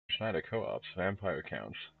Schneider co-ops, vampire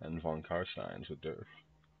accounts, and von Karsteins with Derf.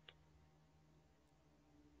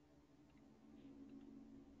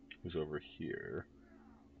 Who's over here?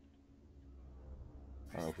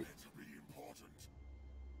 I don't know if we...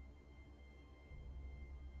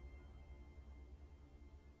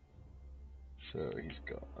 So he's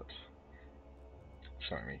got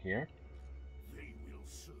this army here.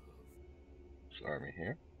 This army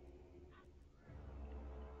here.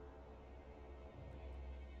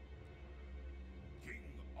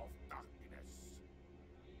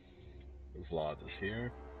 Vlad is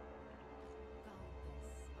here.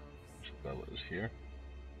 Isabella is here.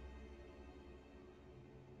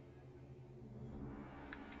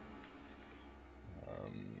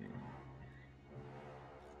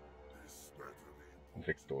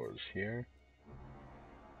 Victor is here.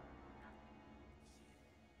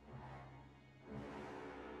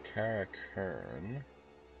 Karakern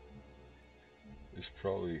is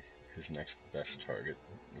probably his next best target.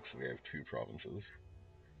 Looks like we have 2 provinces.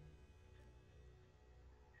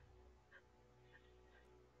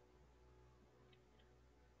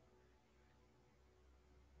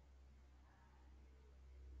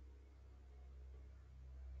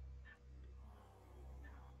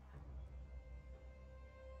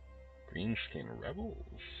 Greenskin Rebels.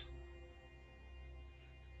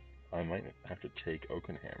 I might have to take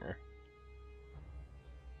Oakenhammer.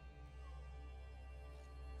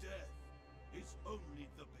 Death is only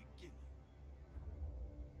the beginning.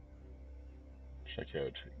 Check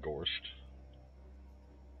out Gorst.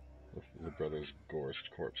 The brothers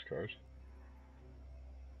Gorst corpse cart.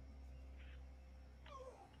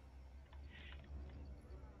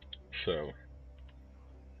 So,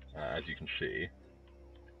 as you can see,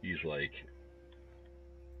 he's like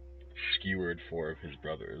skewered 4 of his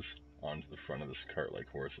brothers onto the front of this cart like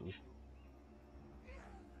horses.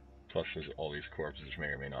 Plus there's all these corpses which may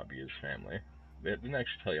or may not be his family. They didn't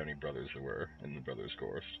actually tell you how many brothers there were in the brothers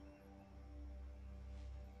Gorst.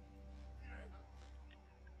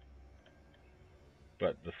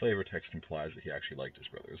 But the flavor text implies that he actually liked his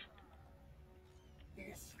brothers.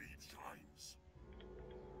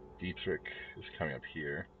 Dietrich is coming up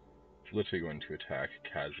here. He's literally going to attack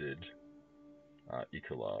Kazid,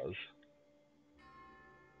 Ikolaz.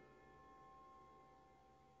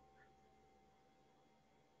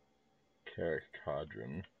 Karak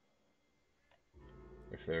Kadrin.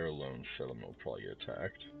 If they're a lone settlement, will probably get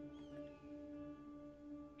attacked.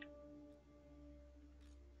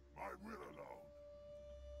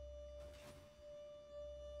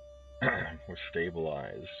 We're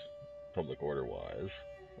stabilized, public order-wise,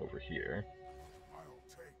 over here.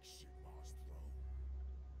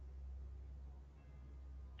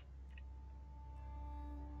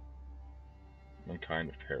 I'm kind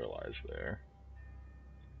of paralyzed there.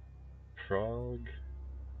 Prague.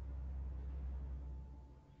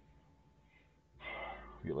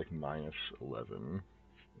 We get like -11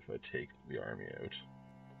 if I take the army out.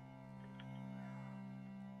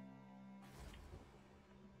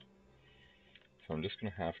 So I'm just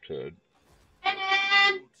gonna have to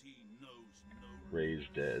raise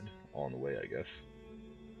dead on the way, I guess.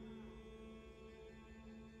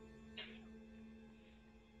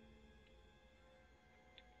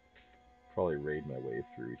 Probably raid my way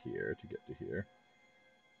through here to get to here.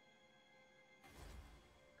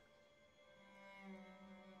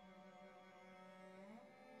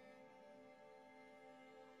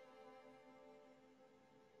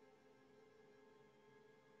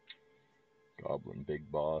 Goblin Big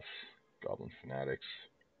Boss, Goblin Fanatics,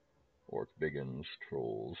 Orc Biggins,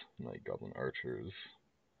 Trolls, Night Goblin Archers.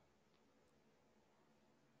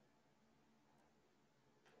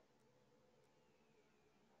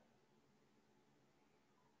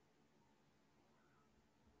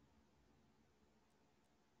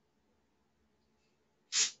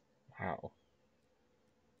 Wow.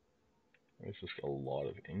 There's just a lot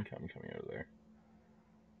of income coming out of there.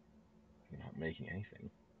 I'm not making anything.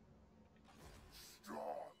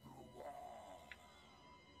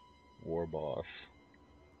 War Boss.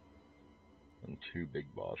 And 2 big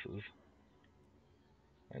bosses.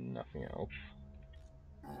 And nothing else.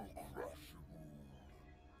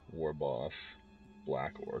 War Boss.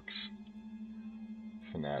 Black Orcs.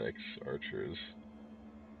 Fanatics, Archers.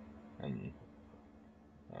 And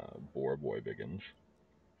Boar Boy Biggins.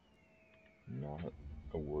 Not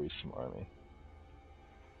a worrisome army.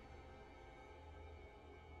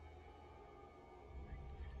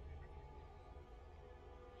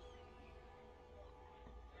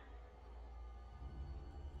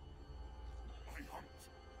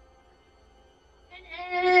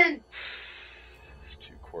 Is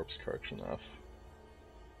 2 corpse carts enough?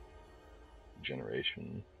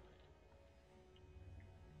 Generation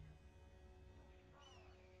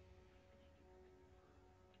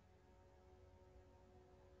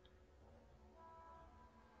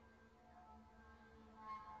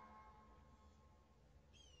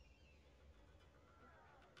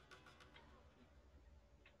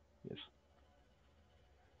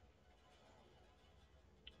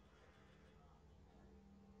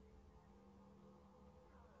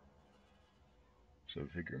So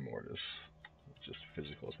Vigor Mortis, just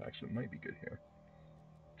physical attacks. It might be good here.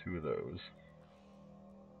 2 of those.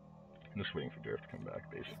 I'm just waiting for Derf to come back,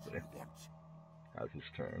 basically. Have his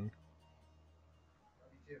turn.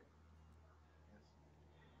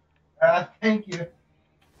 Thank you.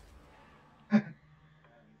 Master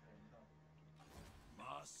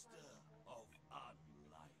of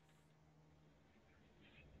unlife.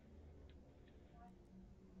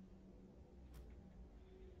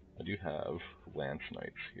 I do have Lance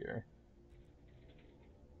Knights here,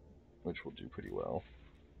 which will do pretty well.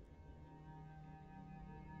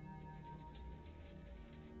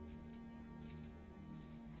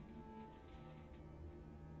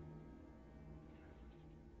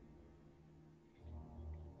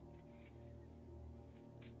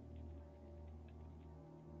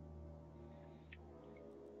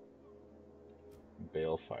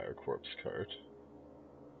 Balefire Corpse Cart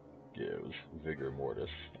gives Vigor Mortis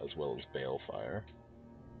as well as Balefire.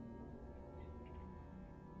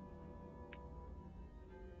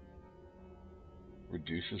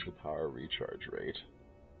 Reduces the power recharge rate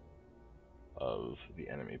of the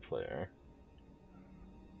enemy player.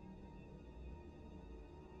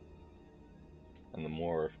 And the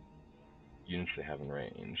more units they have in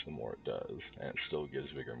range, the more it does. And it still gives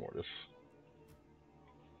Vigor Mortis.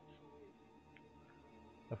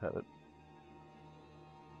 I've had it.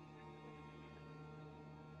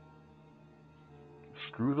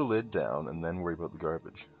 Screw the lid down and then worry about the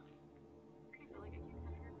garbage.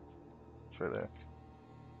 It's right there.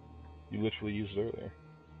 You literally used it earlier.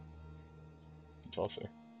 Tosser.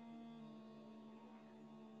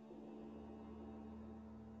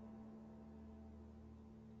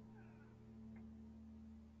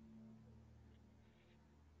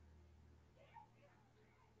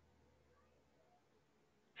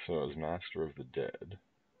 So as Master of the Dead,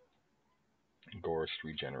 Gorst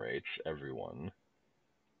regenerates everyone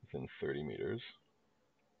within 30 meters.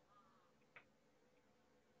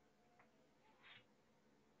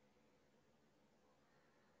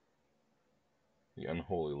 The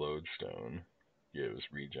Unholy Lodestone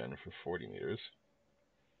gives regen for 40 meters.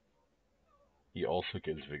 He also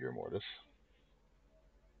gives Vigor Mortis.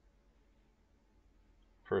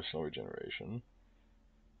 Personal regeneration.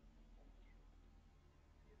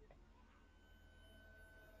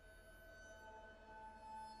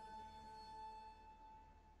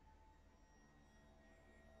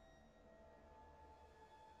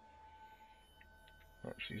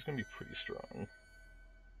 Alright, so he's going to be pretty strong.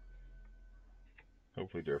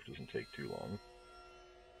 Hopefully Derf doesn't take too long.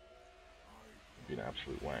 It'd be an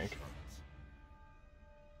absolute wank.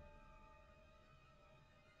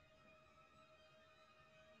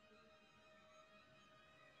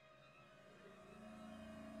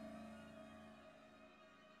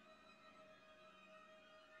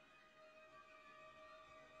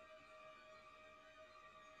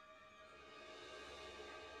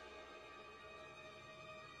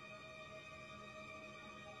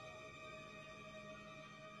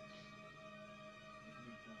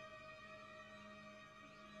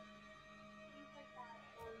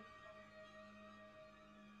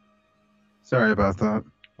 Sorry about that.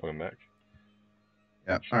 Welcome back.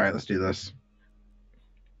 Yeah. All right, let's do this.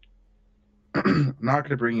 I'm not going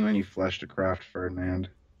to bring you any flesh to craft, Ferdinand.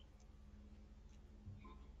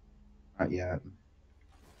 Not yet.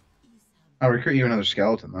 I'll recruit you another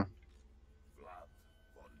skeleton, though.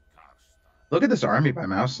 Look at this army by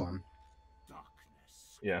Mouseland.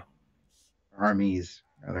 Yeah. Armies,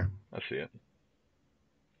 rather. I see it.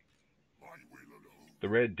 The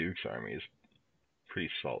Red Duke's army is pretty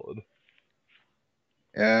solid.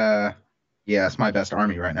 Yeah, it's my best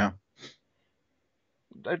army right now.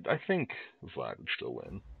 I think Vlad would still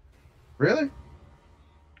win. Really?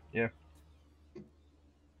 Yeah.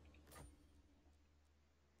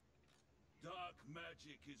 Dark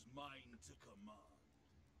magic is mine to command.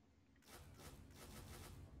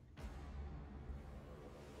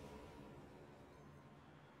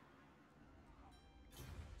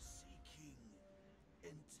 Seeking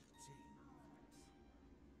entertainment.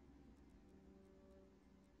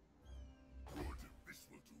 Good, this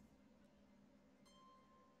will do.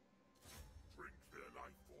 Drink their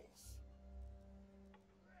life force.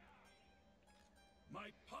 My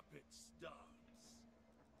puppets dance.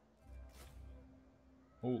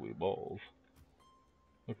 Holy balls.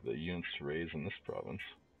 Look at the units to raise in this province.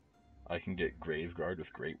 I can get Graveguard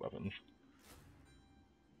with great weapons.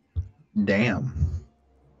 Damn.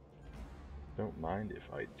 Don't mind if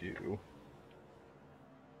I do.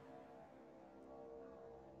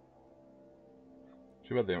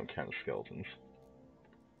 Too bad they don't count as skeletons.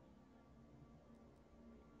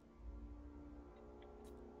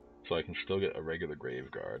 So I can still get a regular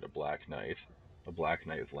Graveguard, a Black Knight with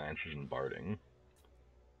Lances and Barding.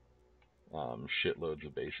 Shitloads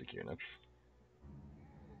of basic units.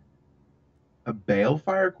 A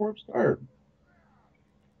Balefire Corpse Guard?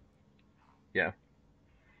 Yeah.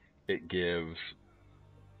 It gives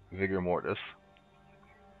Vigor Mortis,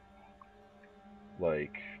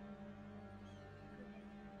 like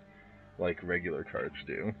regular cards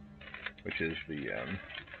do, which is the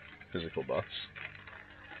physical buffs.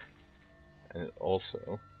 And it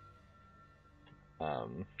also,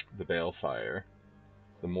 the Balefire,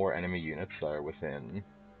 the more enemy units that are within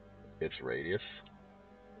its radius,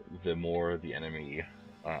 the more the enemy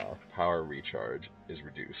power recharge is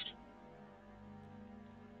reduced.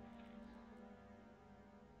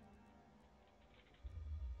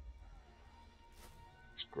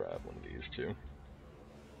 Let's grab one of these too.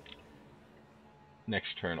 Next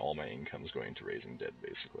turn, all my income is going to Raising Dead,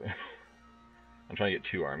 basically. I'm trying to get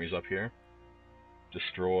 2 armies up here.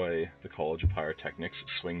 Destroy the College of Pyrotechnics,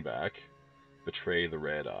 swing back, betray the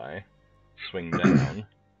Red Eye, swing down,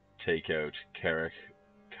 take out Carrick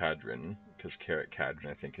Cadron, because Carrick Cadron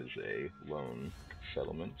I think is a lone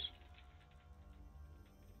settlement.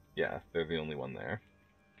 Yeah, they're the only one there.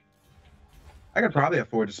 I could probably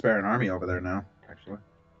afford to spare an army over there now, actually.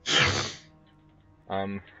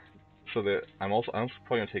 So I'm also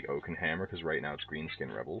probably gonna take Oakenhammer because right now it's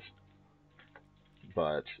Greenskin Rebels.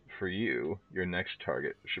 But for you, your next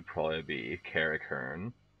target should probably be Carrick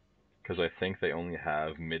Hearn, because I think they only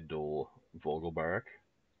have Middle Vogelbark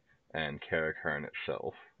and Carrick Hearn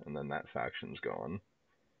itself, and then that faction's gone.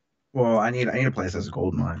 Well, I need a place that's a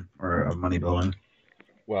gold mine or a money building.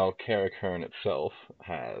 Well, Carrick Hearn itself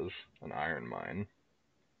has an iron mine.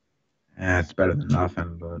 Yeah, it's better than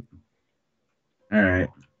nothing, but alright.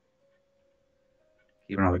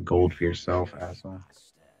 Keeping all the gold for yourself, asshole.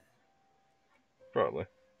 Probably.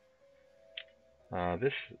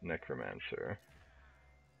 This Necromancer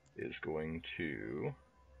is going to...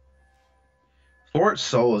 Fort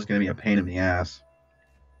Soul is going to be a pain in the ass.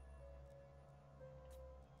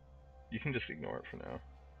 You can just ignore it for now.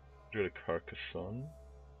 Go to Carcassonne.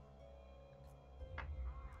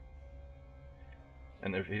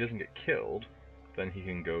 And if he doesn't get killed, then he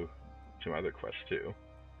can go to my other quest too.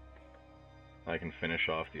 I can finish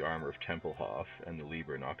off the Armor of Templehof and the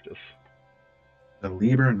Liber Noctis. The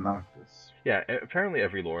Liber Noctis. Yeah, apparently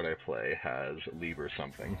every lord I play has Liber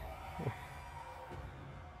something.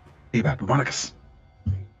 Liber Bubonicus.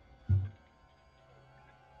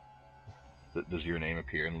 Does your name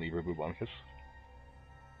appear in Liber Bubonicus?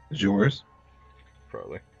 Is yours?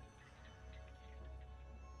 Probably.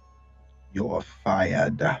 You're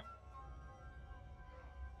fired.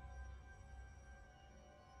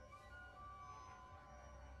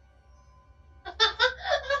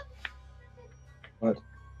 What?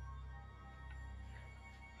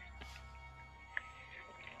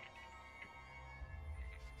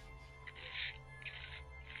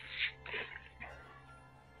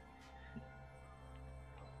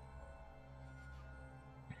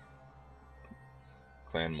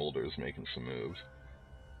 Clan Mulder's making some moves.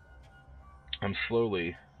 I'm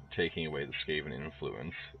slowly taking away the Skaven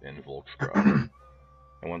influence in Volksgrad.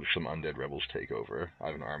 And once some undead rebels take over, I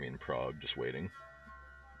have an army in Prague just waiting.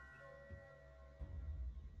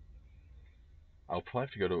 I'll probably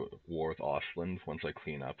have to go to war with Ostland once I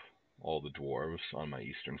clean up all the dwarves on my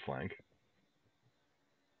eastern flank.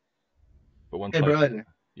 But once Hey, brother.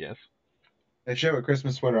 Yes? Did I show what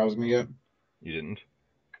Christmas sweater I was going to get? You didn't?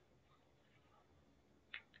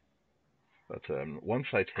 But once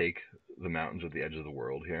I take the mountains at the edge of the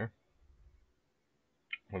world here...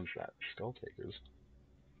 What is that? Skull Takers?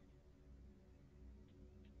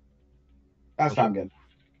 That's not good.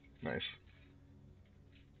 Nice.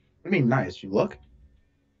 What do you mean nice? You look?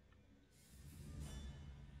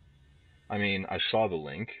 I mean, I saw the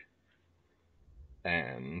link,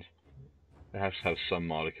 and it has to have some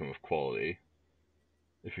modicum of quality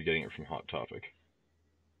if you're getting it from Hot Topic.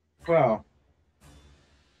 Well,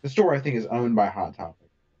 the store I think is owned by Hot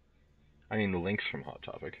Topic. I mean, the link's from Hot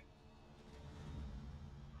Topic.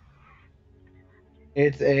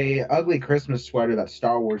 It's a ugly Christmas sweater that's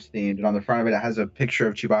Star Wars themed, and on the front of it, it has a picture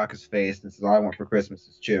of Chewbacca's face and says, "All I want for Christmas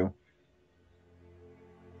is Chew."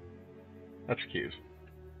 That's cute.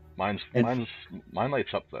 Mine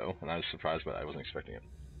lights up though, and I was surprised by that. I wasn't expecting it.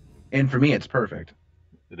 And for me, it's perfect.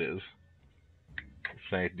 It is.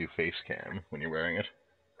 It's nice to do face cam when you're wearing it.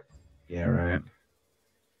 Yeah, right.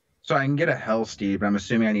 So I can get a Hell Steed, but I'm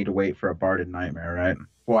assuming I need to wait for a Barded Nightmare, right?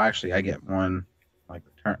 Well, actually, I get one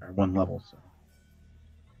level. So.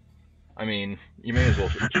 I mean, you may as well,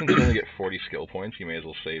 since you only get 40 skill points, you may as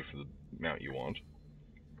well save for the amount you want.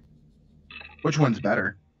 Which one's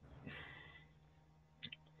better?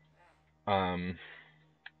 The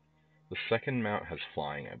second mount has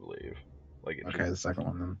flying, I believe. Like it's Okay, the second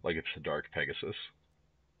one then. like it's the Dark Pegasus,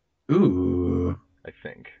 Ooh. I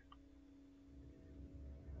think.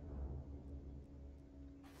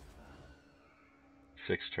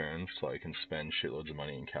 Six turns, so I can spend shitloads of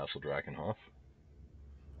money in Castle Drakenhof.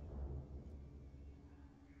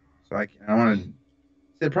 So I want to.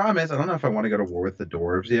 The problem is, I don't know if I want to go to war with the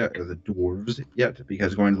dwarves yet,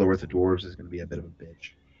 because going to war with the dwarves is going to be a bit of a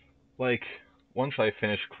bitch. Like, once I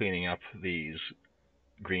finish cleaning up these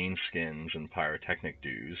green skins and pyrotechnic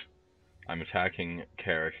dues, I'm attacking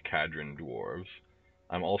Carrick Cadron dwarves.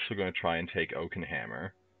 I'm also going to try and take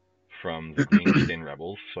Oakenhammer from the green skin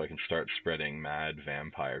rebels, so I can start spreading mad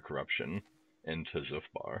vampire corruption into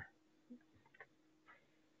Zufbar.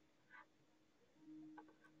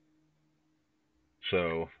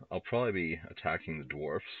 So I'll probably be attacking the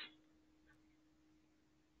dwarfs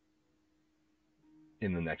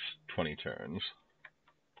in the next 20 turns.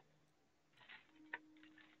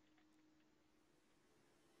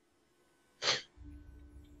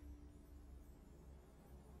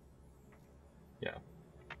 Yeah.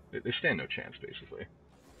 They stand no chance, basically.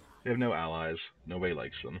 They have no allies. Nobody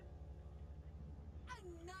likes them.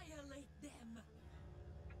 Annihilate them.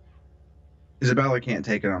 Isabella can't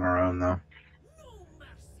take it on her own, though. No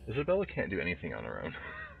mercy. Isabella can't do anything on her own.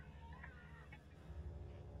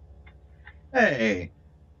 Hey,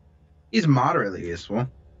 he's moderately useful.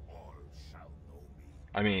 All shall know me.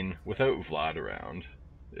 I mean, without Vlad around,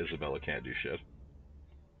 Isabella can't do shit.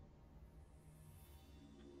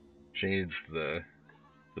 She needs the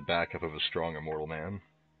backup of a strong immortal man.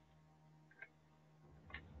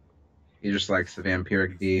 He just likes the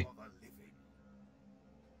vampiric D. For the living.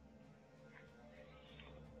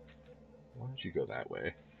 Why don't you go that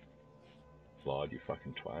way? Vlad, you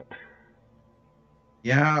fucking twat.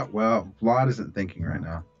 Yeah, well, Vlad isn't thinking right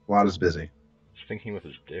now. Vlad is busy. He's thinking with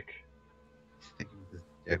his dick. He's thinking with his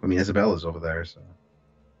dick. I mean, Isabella's over there, so.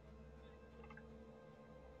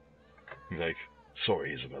 He's like,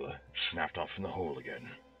 sorry, Isabella. Snapped off from the hole again.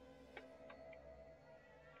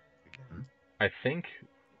 I think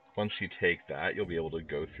once you take that, you'll be able to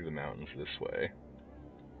go through the mountains this way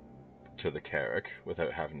to the Carrick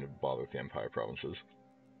without having to bother with the Empire provinces.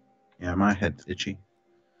 Yeah, my head's itchy.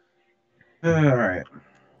 Alright.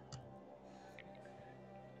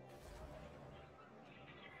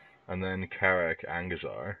 And then Carrick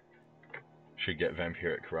Angazar should get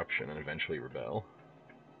vampiric corruption and eventually rebel.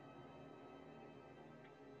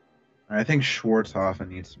 I think Schwarzhofen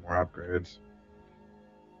needs some more upgrades.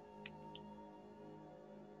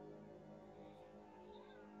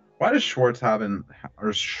 Why does Schwarzhofen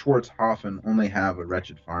only have a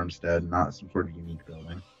wretched farmstead, not some sort of unique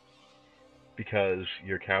building? Because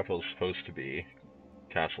your capital is supposed to be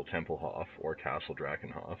Castle Tempelhof or Castle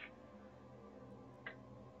Drakenhof.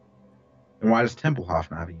 And why does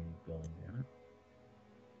Tempelhof not have a unique building?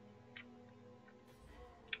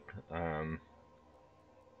 Damn it.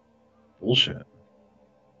 Bullshit.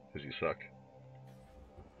 Because you suck.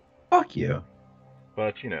 Fuck you.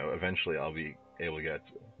 But, you know, eventually I'll be able to get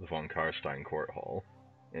the von Karstein Court Hall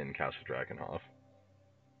in Castle Drakenhof.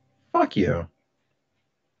 Fuck you.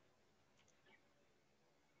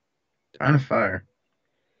 Time to fire.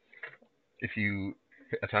 If you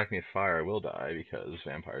attack me with fire, I will die because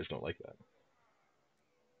vampires don't like that.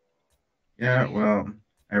 Yeah, well,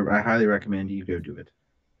 I highly recommend you go do it.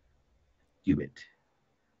 Do it.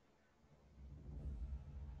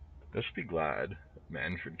 Just be glad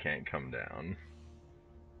Manfred can't come down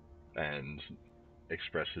and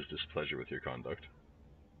express his displeasure with your conduct.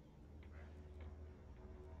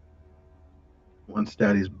 Once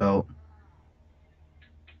Daddy's belt.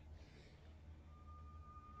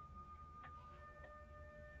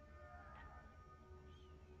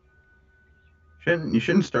 You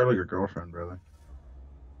shouldn't startle your girlfriend, brother.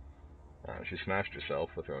 She smashed herself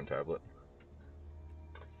with her own tablet.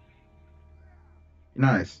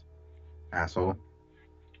 Nice, asshole.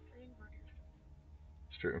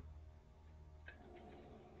 It's true.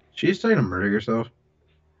 She's trying to murder yourself.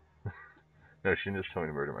 No, she didn't just tell me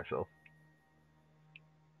to murder myself.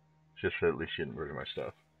 She just said at least she didn't murder my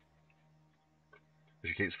stuff.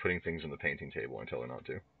 She keeps putting things on the painting table and I tell her not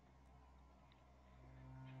to.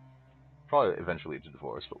 Probably eventually lead to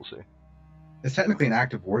divorce, but we'll see. It's technically an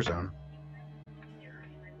active war zone.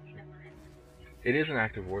 It is an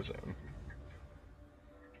active war zone.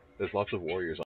 There's lots of warriors